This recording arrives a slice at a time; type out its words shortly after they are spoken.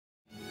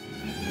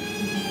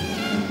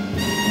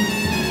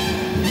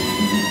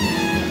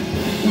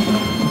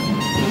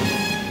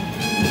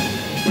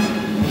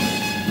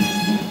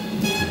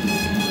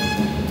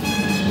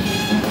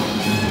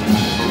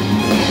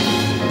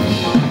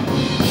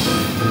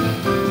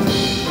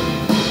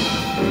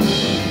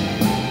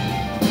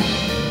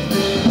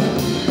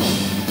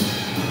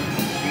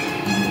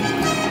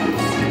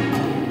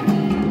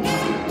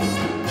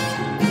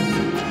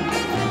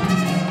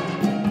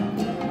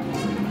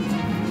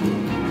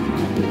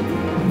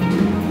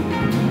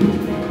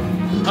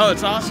Oh,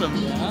 it's awesome.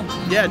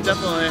 Yeah,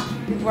 definitely.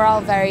 We're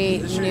all very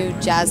new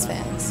jazz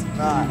fans,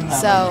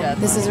 so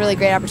this is a really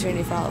great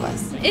opportunity for all of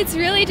us. It's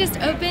really just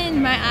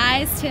opened my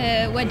eyes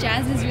to what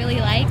jazz is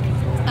really like,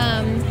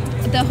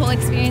 the whole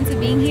experience of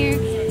being here.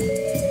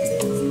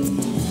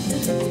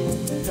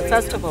 The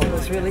festival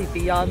was really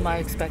beyond my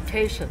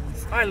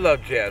expectations. I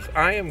love jazz.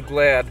 I am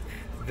glad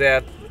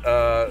that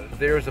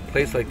there is a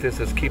place like this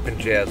that's keeping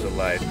jazz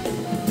alive.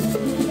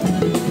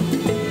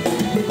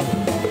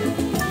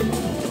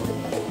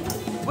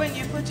 When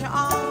you put your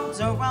arms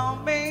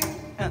around me,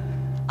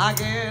 I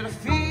get a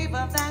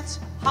fever that's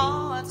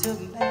hard to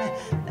bear.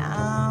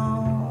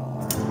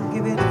 Now,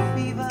 give it a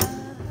fever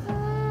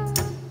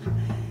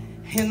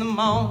in the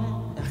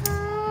morning,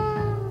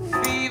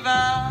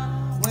 fever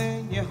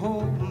when you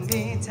hold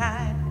me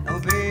tight, oh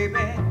baby.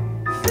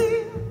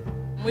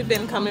 We've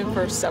been coming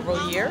for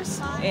several years,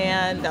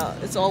 and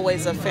it's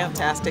always a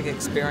fantastic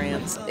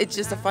experience. It's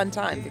just a fun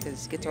time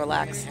because you get to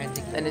relax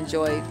and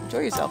enjoy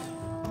yourself.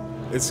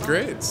 It's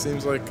great. It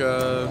seems like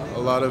a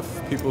lot of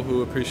people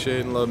who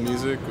appreciate and love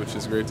music, which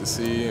is great to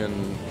see,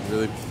 and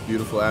really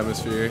beautiful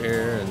atmosphere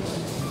here, and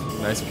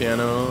nice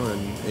piano,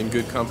 and in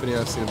good company.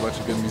 I've seen a bunch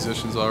of good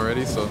musicians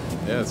already, so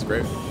yeah, it's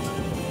great.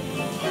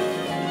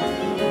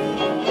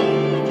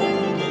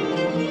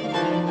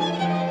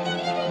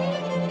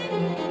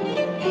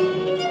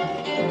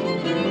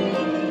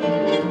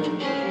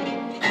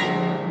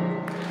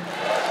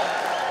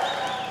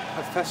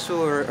 A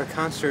festival or a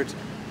concert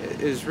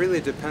is really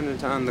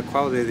dependent on the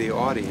quality of the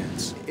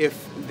audience.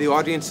 If the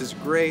audience is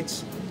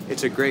great,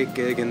 it's a great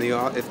gig, and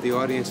if the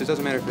audience, it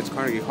doesn't matter if it's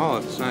Carnegie Hall,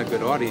 if it's not a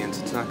good audience,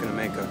 it's not going to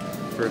make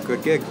for a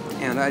good gig.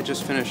 And I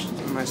just finished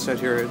my set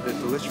here at the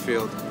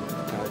Litchfield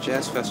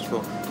Jazz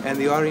Festival, and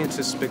the audience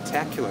is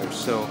spectacular,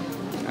 so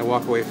I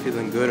walk away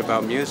feeling good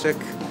about music,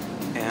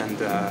 and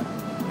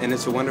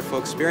it's a wonderful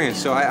experience.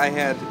 So I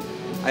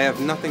have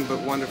nothing but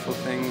wonderful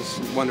things,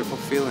 wonderful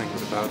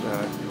feelings about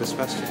this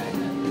festival.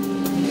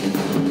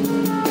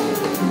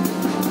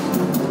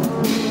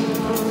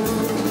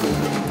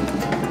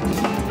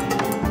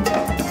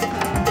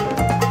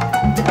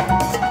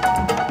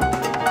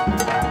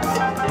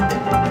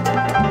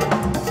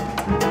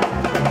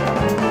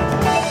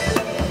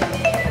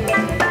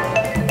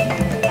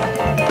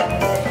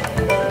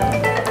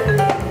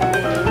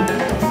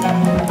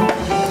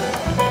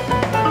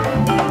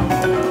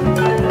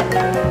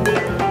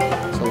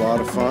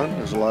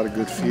 There's a lot of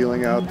good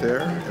feeling out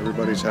there.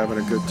 Everybody's having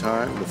a good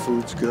time. The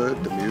food's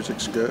good. The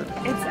music's good.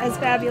 It's as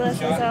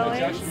fabulous as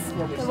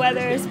always. The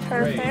weather is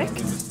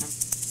perfect.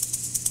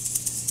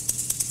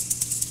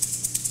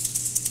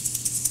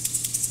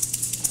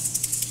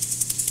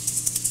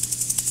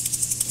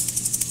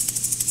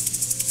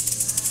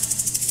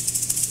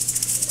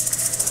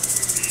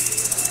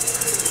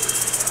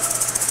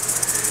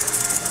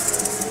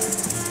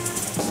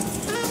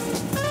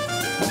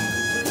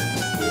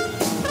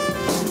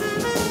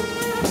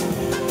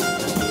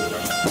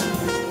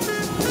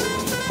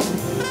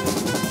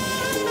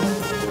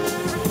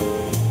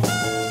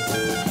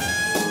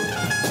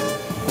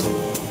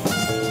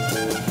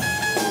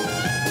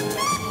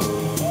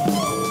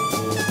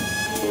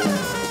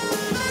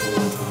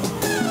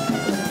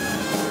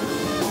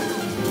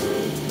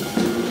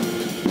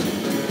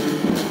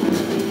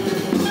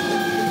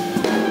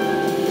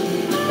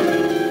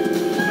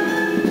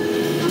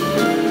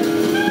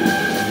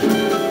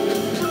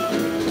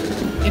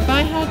 If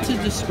I had to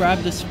describe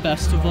this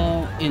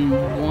festival in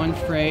one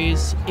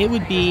phrase, it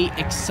would be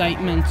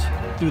excitement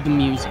through the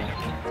music.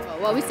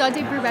 Well, we saw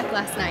Dave Brubeck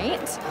last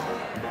night,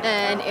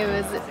 and it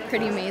was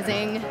pretty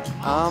amazing.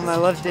 I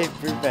love Dave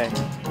Brubeck.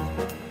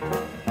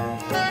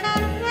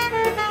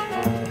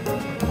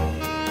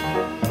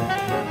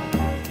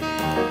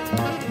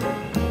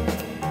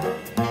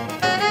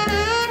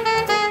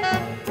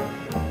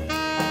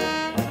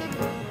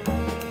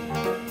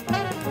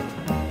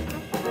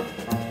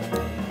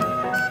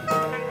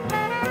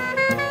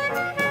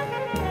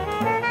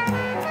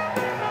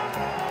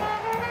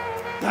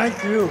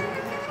 Thank you.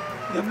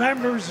 The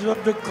members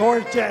of the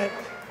quartet,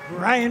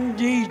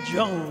 Randy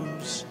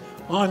Jones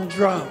on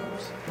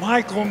drums,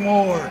 Michael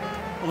Moore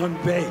on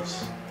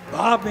bass,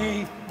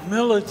 Bobby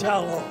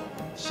Militello,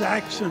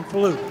 sax and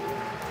flute,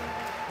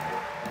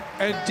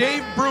 and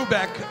Dave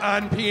Brubeck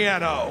on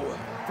piano.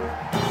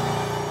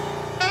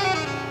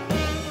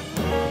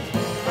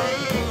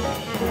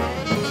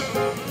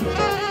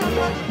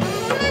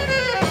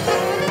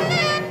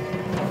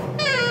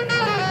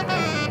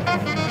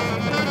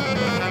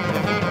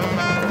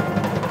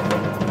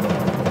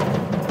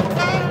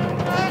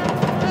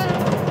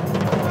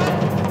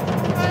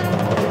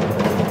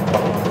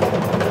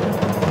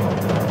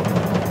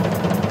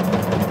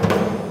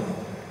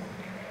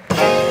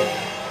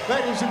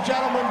 Ladies and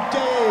gentlemen,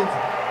 Dave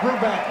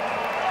Brubeck.